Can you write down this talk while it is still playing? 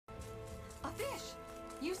fish!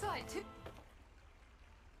 You saw it too.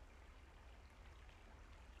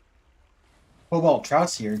 Cobalt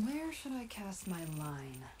trout's here. Where should I cast my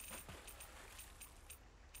line?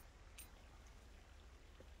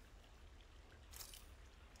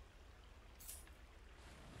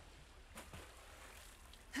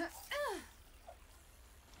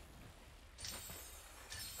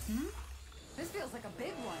 This feels like a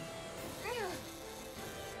big one.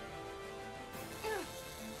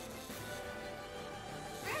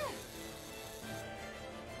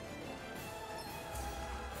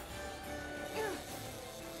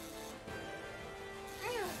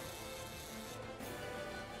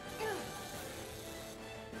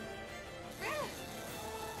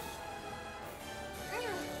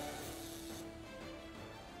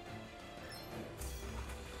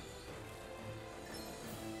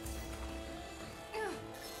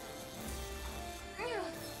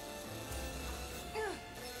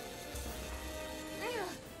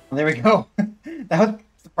 Well, there we go. That was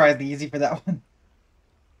surprisingly easy for that one.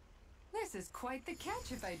 This is quite the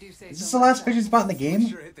catch, if I do say so. Is this the last fishing spot in the game?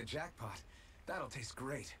 Sure hit the jackpot. That'll taste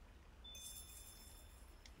great.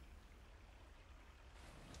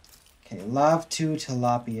 Okay, Love 2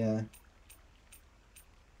 tilapia.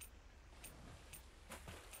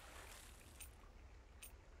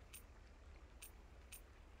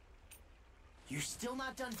 You're still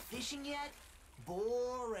not done fishing yet?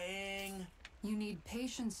 Boring. You need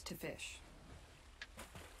patience to fish.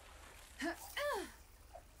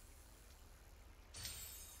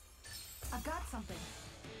 I've got something.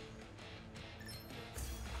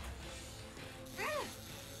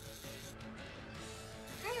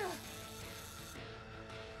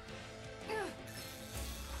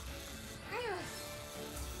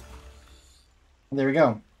 There we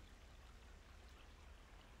go.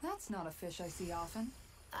 That's not a fish I see often.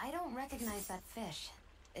 I don't recognize that fish.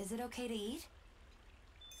 Is it okay to eat?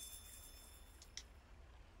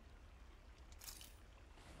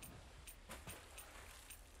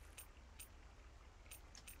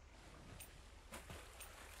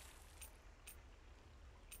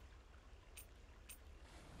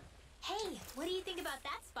 Hey, what do you think about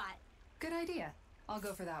that spot? Good idea. I'll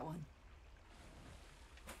go for that one.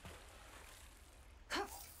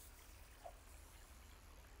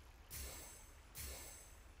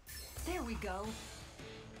 There we go.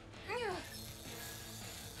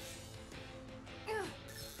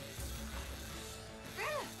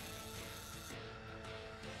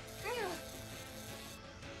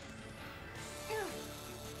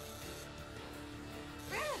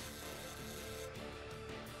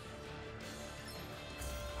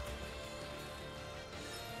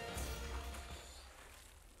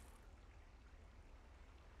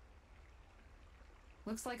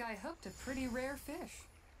 Looks like I hooked a pretty rare fish.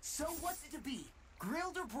 So what's it to be?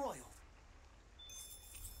 Grilled or broiled?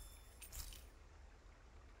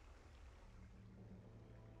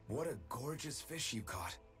 What a gorgeous fish you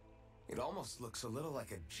caught. It almost looks a little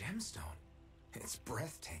like a gemstone. It's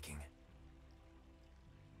breathtaking.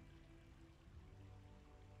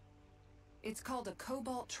 It's called a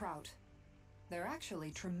cobalt trout. They're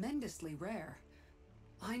actually tremendously rare.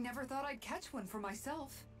 I never thought I'd catch one for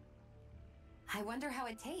myself. I wonder how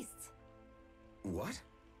it tastes. What?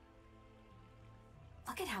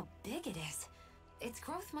 Look at how big it is. Its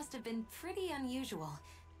growth must have been pretty unusual.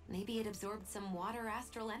 Maybe it absorbed some water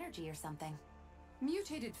astral energy or something.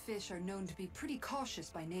 Mutated fish are known to be pretty cautious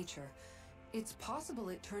by nature. It's possible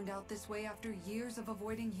it turned out this way after years of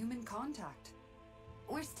avoiding human contact.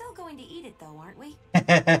 We're still going to eat it though, aren't we?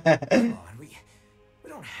 Come on, we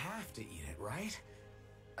don't have to eat it, right?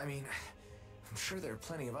 I mean, I'm sure there are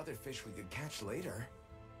plenty of other fish we could catch later.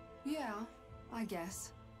 Yeah, I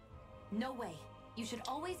guess. No way. You should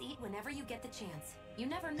always eat whenever you get the chance. You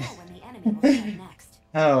never know when the enemy will strike next.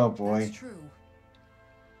 Oh boy. That's true.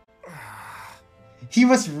 He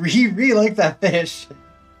must really like that fish.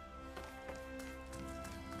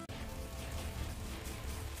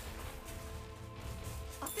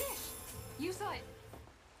 A fish! You saw it.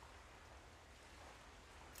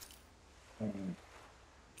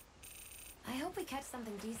 I hope we catch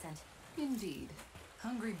something decent. Indeed.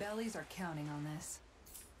 Hungry bellies are counting on this.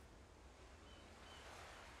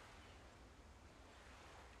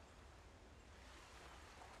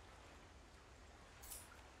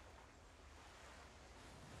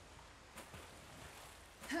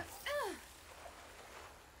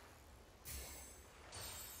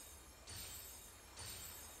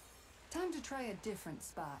 Time to try a different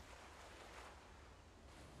spot.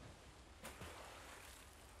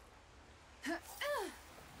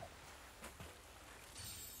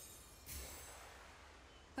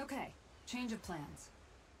 Okay, change of plans.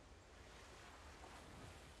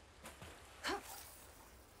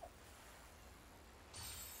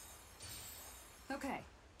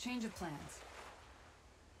 Change of plans.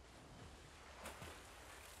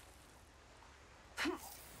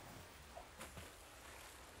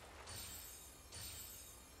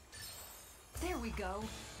 There we go.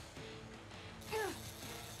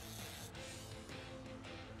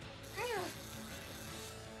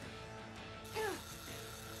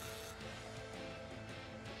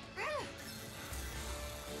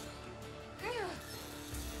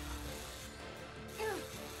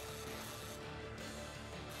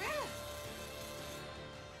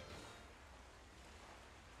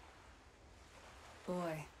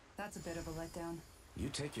 Boy, that's a bit of a letdown. You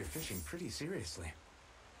take your fishing pretty seriously.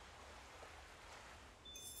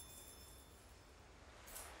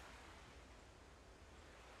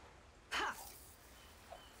 Ha!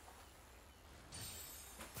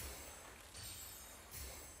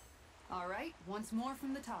 All right, once more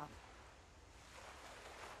from the top.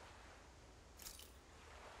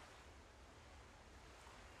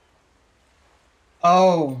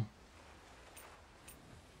 Oh.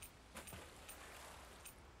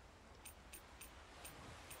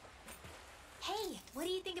 Hey, what do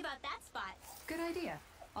you think about that spot? Good idea.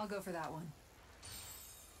 I'll go for that one.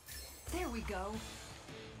 There we go.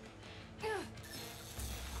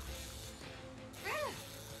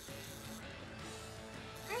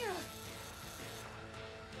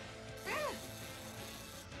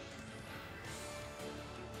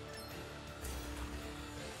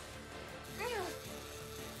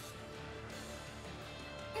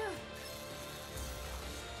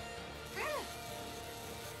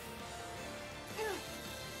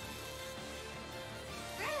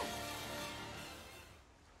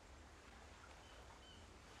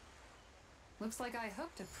 Looks like I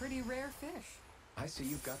hooked a pretty rare fish. I see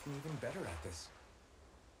you've gotten even better at this.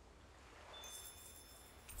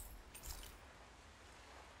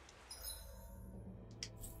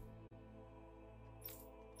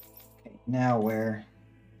 Okay, now where?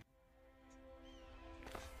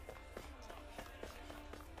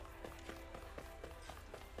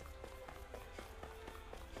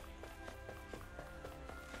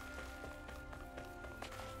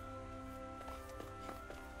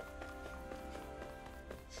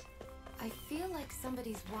 I feel like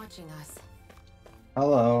somebody's watching us.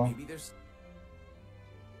 Hello. Maybe there's...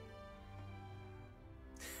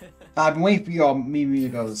 I've been waiting for you all me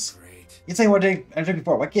goes. Great. You say what I did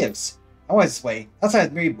before, what gives? I'm always this way. Outside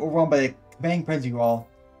is very overwhelmed by the commanding presence of you all.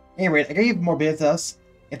 Anyway, I got even more business to us.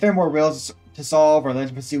 If there are more riddles to solve or learn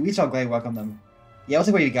to pursue, we shall gladly welcome them. Yeah, I'll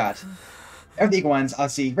see what you got. Everything equal ones, I'll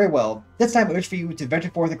see. Very well. This time I wish for you to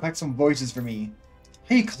venture forth and collect some voices for me. How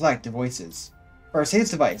do you collect the voices? First, say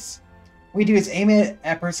this device. What you do is aim it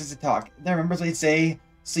at persons to talk. Then remember what they say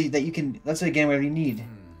so that you can let's say again whatever you need.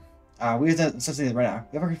 We use that something right now.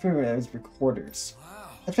 We have a computer that has recorders. Wow.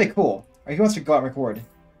 That's pretty cool. Alright, who wants to go out and record?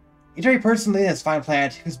 Each every person in this fine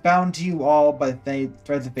planet who's bound to you all by the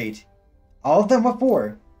threads of fate. All of them? What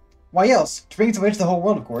for? Why else? To bring some way to the whole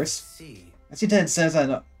world, of course. See. I see Lieutenant says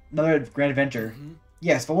on another grand adventure.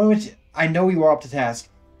 Yes, but one which I know you are up to task.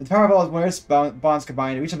 With the power of all his wondrous bonds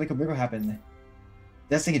combined, we shall make a miracle happen.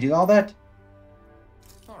 This thing can do all that?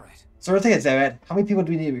 Alright. So we're thinking, Zabbat, how many people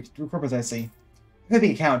do we need to record precisely? A good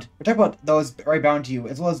big account. We're talking about those already bound to you,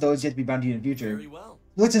 as well as those yet to be bound to you in the future. Very well.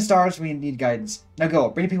 We look to the stars, we need guidance. Now go,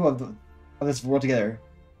 bring people of this world together.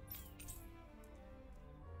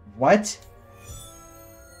 What?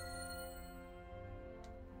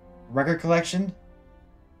 Record collection?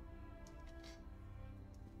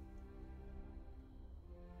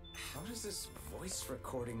 How does this voice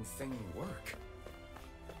recording thing work?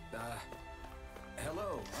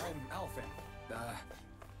 Hello, I'm Alphen.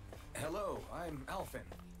 Hello, I'm Alphen.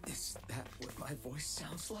 Is that what my voice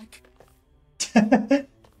sounds like?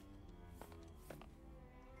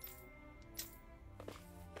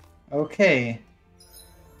 Okay.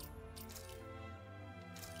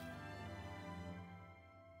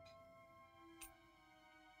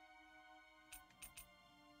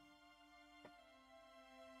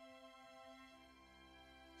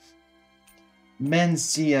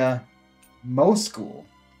 Mencia Mo School.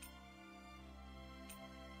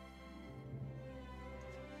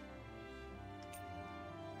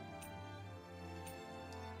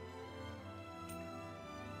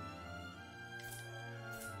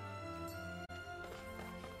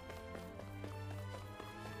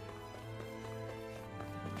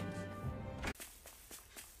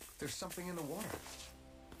 There's something in the water.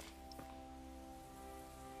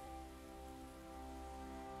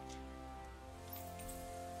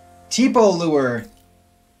 Tipo lure.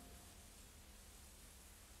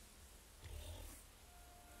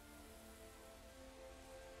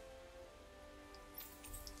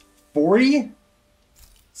 $40?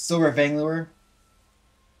 Silver Fang Lure.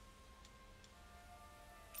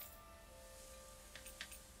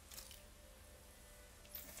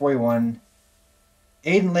 $41.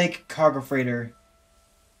 Aiden Lake Cargo Freighter.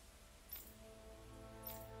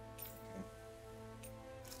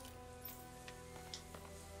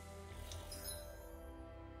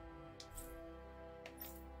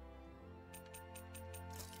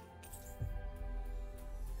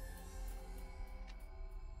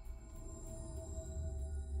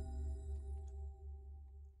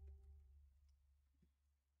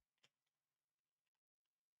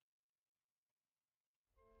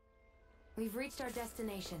 We've reached our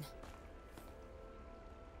destination.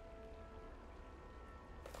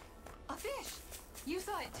 A fish! You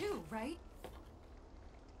saw it too, right?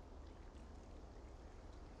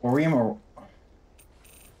 Orium or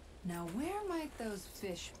Now where might those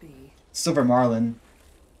fish be? Silver Marlin.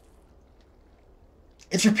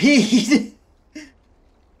 It's repeat!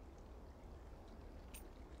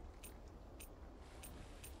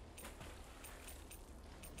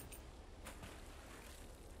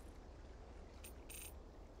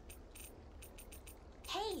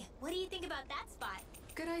 Hey, what do you think about that spot?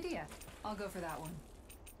 Good idea. I'll go for that one.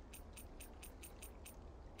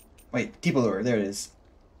 Wait, People Lure, there it is.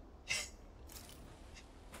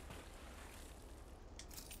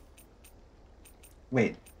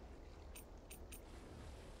 Wait.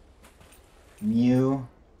 Mew.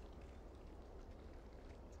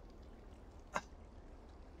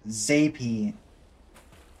 Zappy.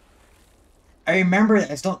 I remember it,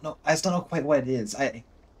 I just don't know quite what it is.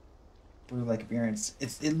 Blue like appearance.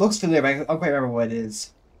 It looks familiar, but I don't quite remember what it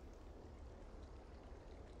is.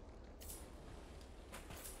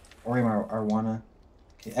 Orium Arwana.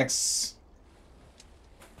 Okay, X.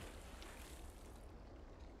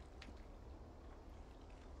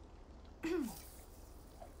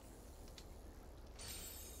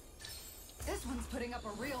 This one's putting up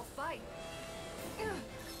a real fight.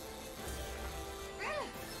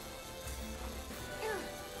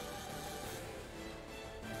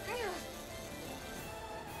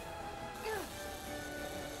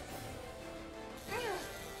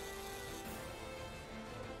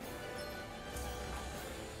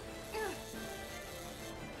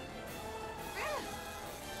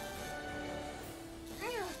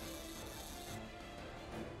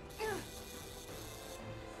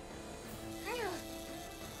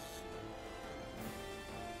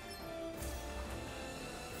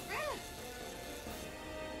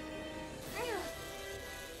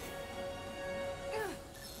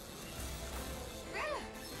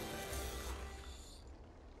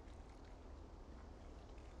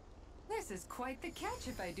 This is quite the catch,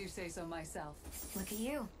 if I do say so myself. Look at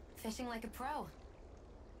you, fishing like a pro.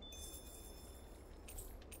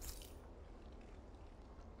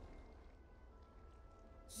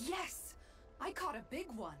 Yes! I caught a big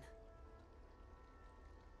one.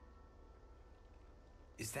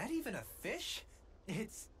 Is that even a fish?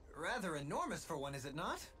 It's rather enormous for one, is it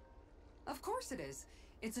not? Of course it is.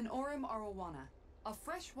 It's an Orium Arowana, a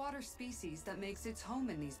freshwater species that makes its home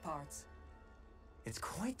in these parts. It's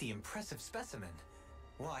quite the impressive specimen.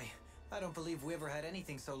 Why, I don't believe we ever had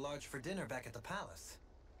anything so large for dinner back at the palace.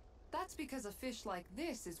 That's because a fish like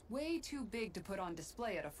this is way too big to put on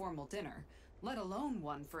display at a formal dinner, let alone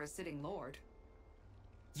one for a sitting lord.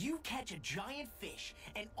 You catch a giant fish,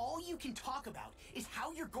 and all you can talk about is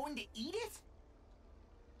how you're going to eat it?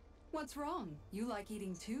 What's wrong? You like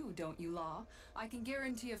eating too, don't you, Law? I can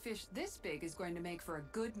guarantee a fish this big is going to make for a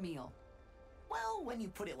good meal. Well, when you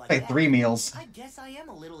put it like Like that, 3 meals. I guess I am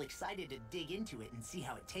a little excited to dig into it and see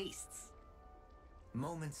how it tastes.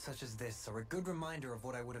 Moments such as this are a good reminder of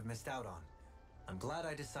what I would have missed out on. I'm glad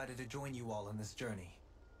I decided to join you all on this journey.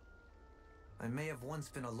 I may have once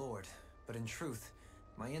been a lord, but in truth,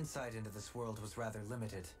 my insight into this world was rather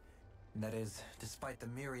limited. That is, despite the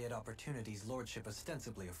myriad opportunities lordship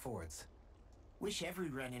ostensibly affords. Wish every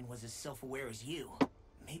Renin was as self-aware as you.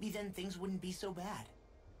 Maybe then things wouldn't be so bad.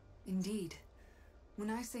 Indeed. When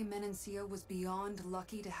I say Menancia was beyond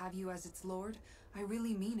lucky to have you as its lord, I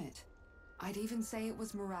really mean it. I'd even say it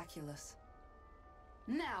was miraculous.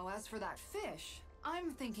 Now, as for that fish, I'm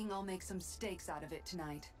thinking I'll make some steaks out of it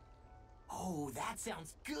tonight. Oh, that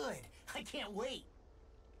sounds good! I can't wait!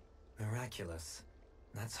 Miraculous.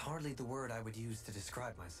 That's hardly the word I would use to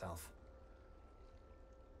describe myself.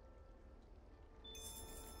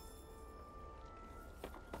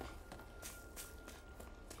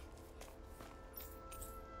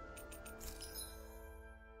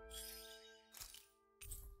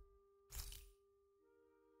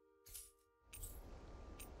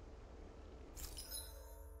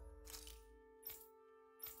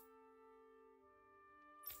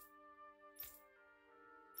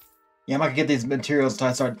 Yeah, I'm not gonna get these materials until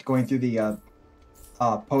I start going through the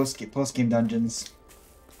post game dungeons.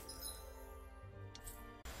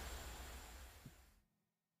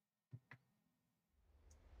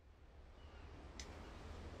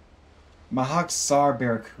 Mahaksar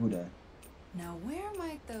Barracuda. Now where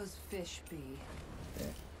might those fish be? Okay.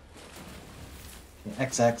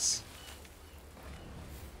 XX.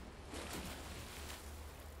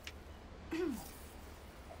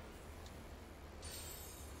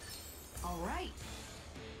 All right.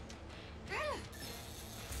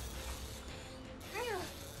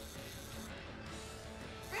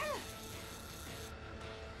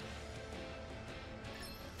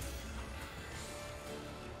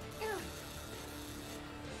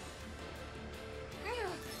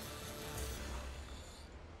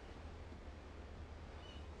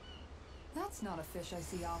 That's not a fish I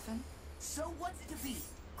see often. So what's it to be?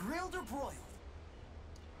 Grilled or broiled?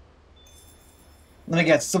 Let me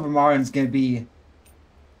guess, Silver Marin's gonna be...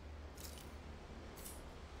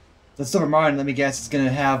 The Silver Marin, let me guess, is gonna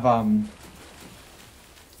have,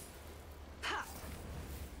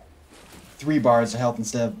 3 bars of health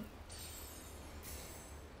instead of...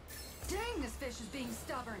 Dang, this fish is being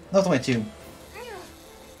stubborn. No, it's only 2.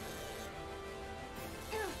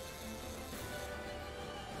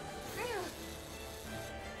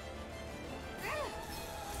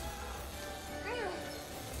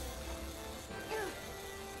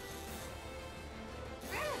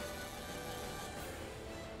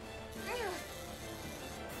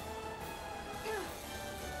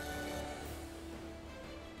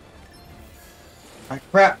 Ah,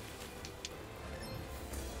 crap!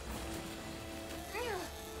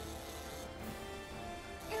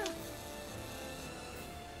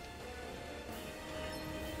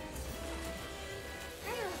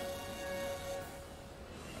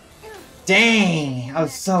 Dang! I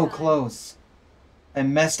was so close. I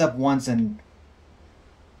messed up once and...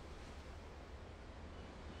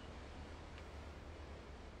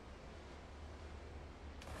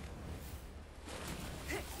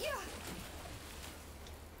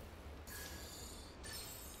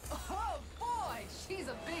 Oh boy, she's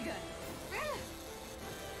a big one.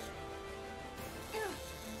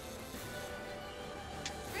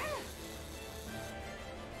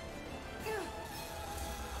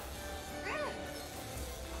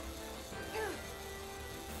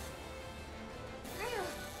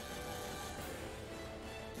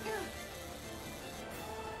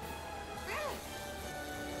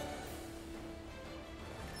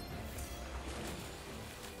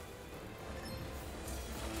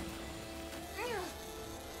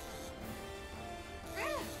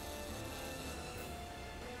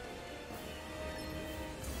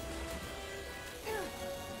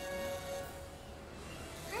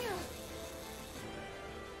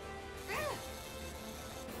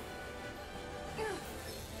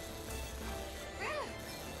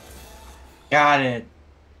 Got it.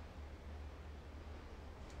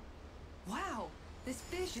 Wow, this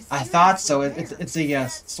fish is. I thought so. seriously It's rare. a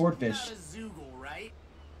swordfish. Not a Zoogle, right?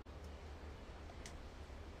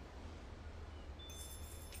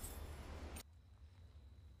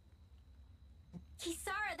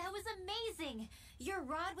 Kisara, that was amazing! Your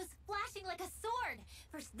rod was flashing like a sword!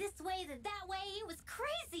 First this way, then that way, it was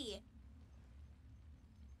crazy!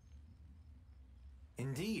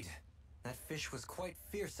 Indeed. That fish was quite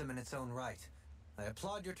fearsome in its own right. I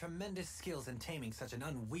applaud your tremendous skills in taming such an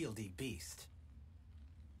unwieldy beast.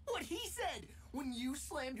 What he said when you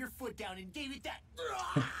slammed your foot down and gave it that.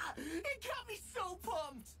 It got me so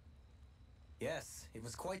pumped. Yes, it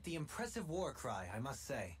was quite the impressive war cry, I must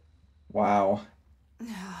say. Wow.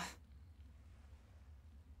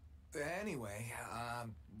 Anyway,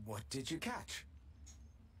 what did you catch?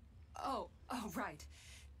 Oh, right.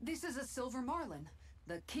 This is a silver marlin,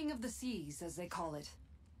 the king of the seas, as they call it.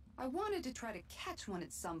 I wanted to try to catch one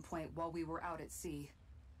at some point while we were out at sea.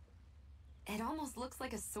 It almost looks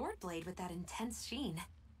like a sword blade with that intense sheen.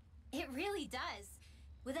 It really does.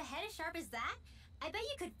 With a head as sharp as that, I bet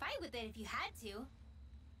you could fight with it if you had to.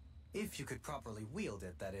 If you could properly wield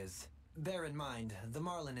it, that is. Bear in mind, the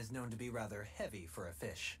marlin is known to be rather heavy for a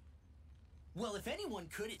fish. Well, if anyone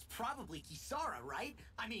could, it's probably Kisara, right?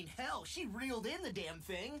 I mean, hell, she reeled in the damn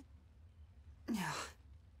thing.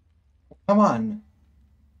 Come on.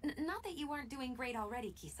 Not that you weren't doing great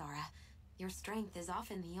already, Kisara. Your strength is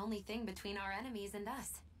often the only thing between our enemies and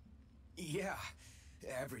us. Yeah,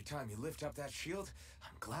 every time you lift up that shield,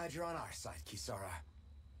 I'm glad you're on our side, Kisara.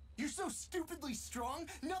 You're so stupidly strong,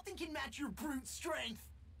 nothing can match your brute strength.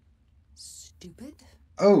 Stupid?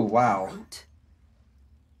 Oh, wow. Brute?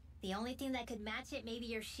 The only thing that could match it may be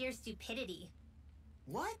your sheer stupidity.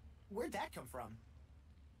 What? Where'd that come from?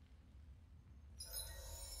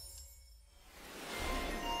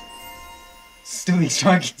 Stupid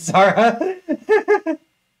strong Kisara.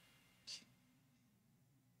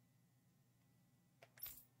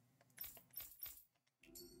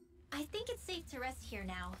 I think it's safe to rest here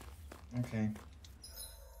now. Okay.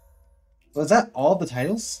 So is that all the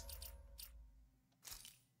titles?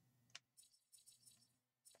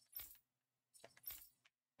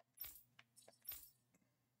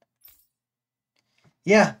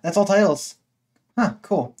 Yeah, that's all titles. Huh,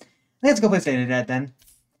 cool. Let's go play State of Dead then.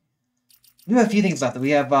 We have a few things left. We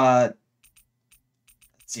have, let's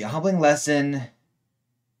see, a humbling lesson.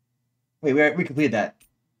 Wait, we completed that.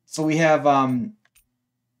 So we have, okay,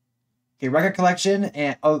 record collection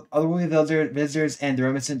and otherworldly visitors and the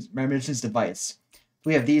reminiscence device.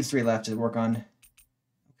 We have these 3 left to work on.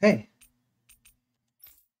 Okay.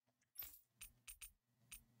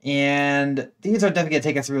 And these are definitely going to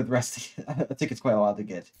take us through the rest. I think it's quite a while to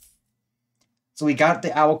get. So we got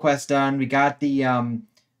the owl quest done. We got the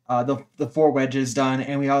 4 wedges done,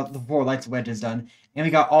 and we got the 4 lights wedges done, and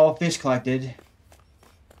we got all fish collected.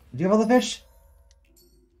 Do you have all the fish?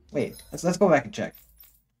 Wait, let's go back and check.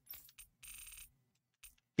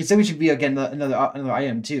 He said we should be again another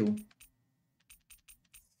item too.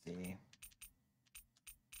 Let's see.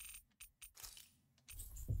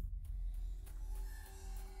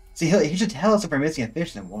 See, he should tell us if we're missing a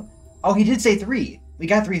fish then won't. Oh, he did say 3. We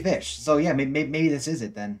got 3 fish. So yeah, maybe this is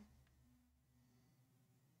it then.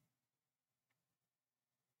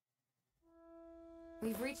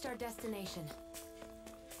 We've reached our destination.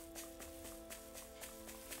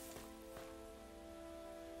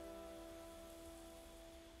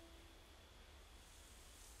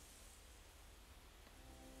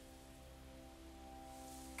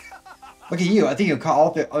 Look at you. I think you caught all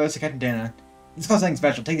the others to Captain Dana. This calls something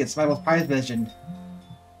special. Take it. It's my most prized possession.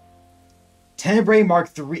 Tenebrae Mark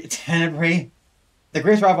III. Tenebrae. The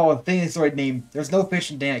greatest rival with a sword name. There's no fish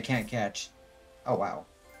in Dana it can't catch. Oh, wow.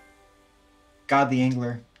 God the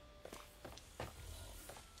Angler.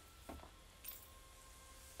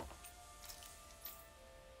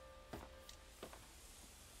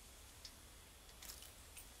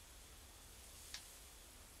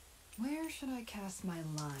 Where should I cast my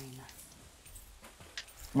line?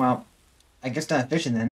 Well, I guess not fishing then.